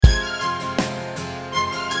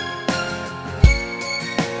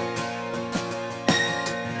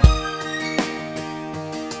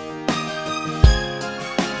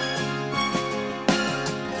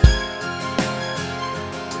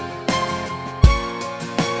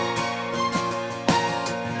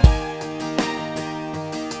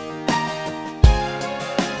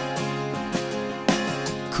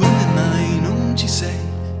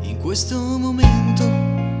questo momento.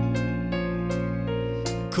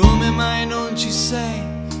 Come mai non ci sei?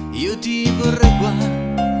 Io ti vorrei qua.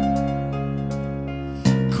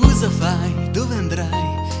 Cosa fai? Dove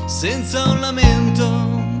andrai? Senza un lamento.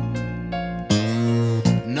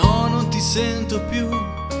 No, non ti sento più.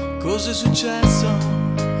 Cos'è successo?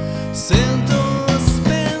 Sento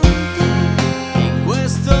spento in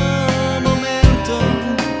questo momento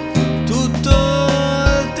tutto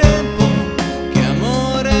il tempo che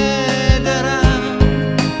amore darà,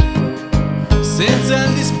 senza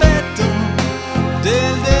il dispetto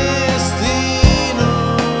del destino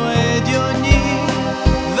e di ogni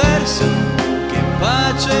verso che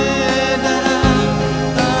pace darà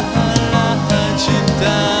alla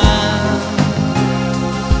città.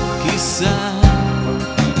 Chissà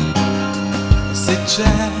se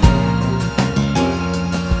c'è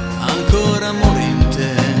ancora amore in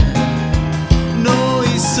te,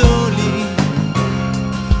 noi soli,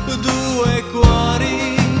 due cuori.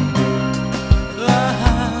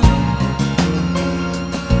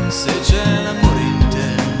 Se c'è l'amore in te,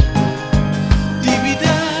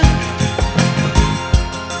 Dibidà,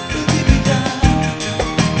 Dibidà,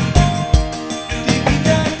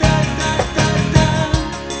 Dibidà, da da da da,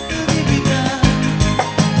 Dibidà,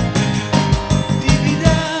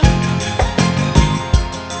 Dibidà,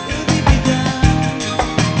 Dibidà,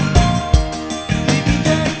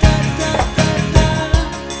 Dibidà, da da da da,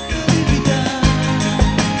 Dibidà,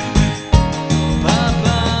 pa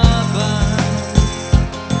pa pa.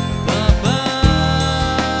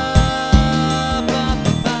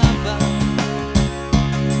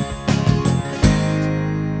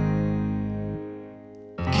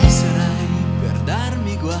 Chi sarai per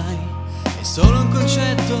darmi guai? È solo un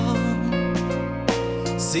concetto.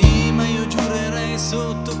 Sì, ma io giurerei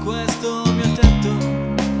sotto questo mio tetto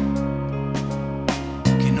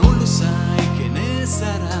che non lo sai che ne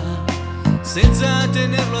sarà senza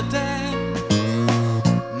tenerlo a te.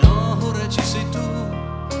 No, ora ci sei tu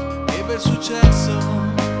e per successo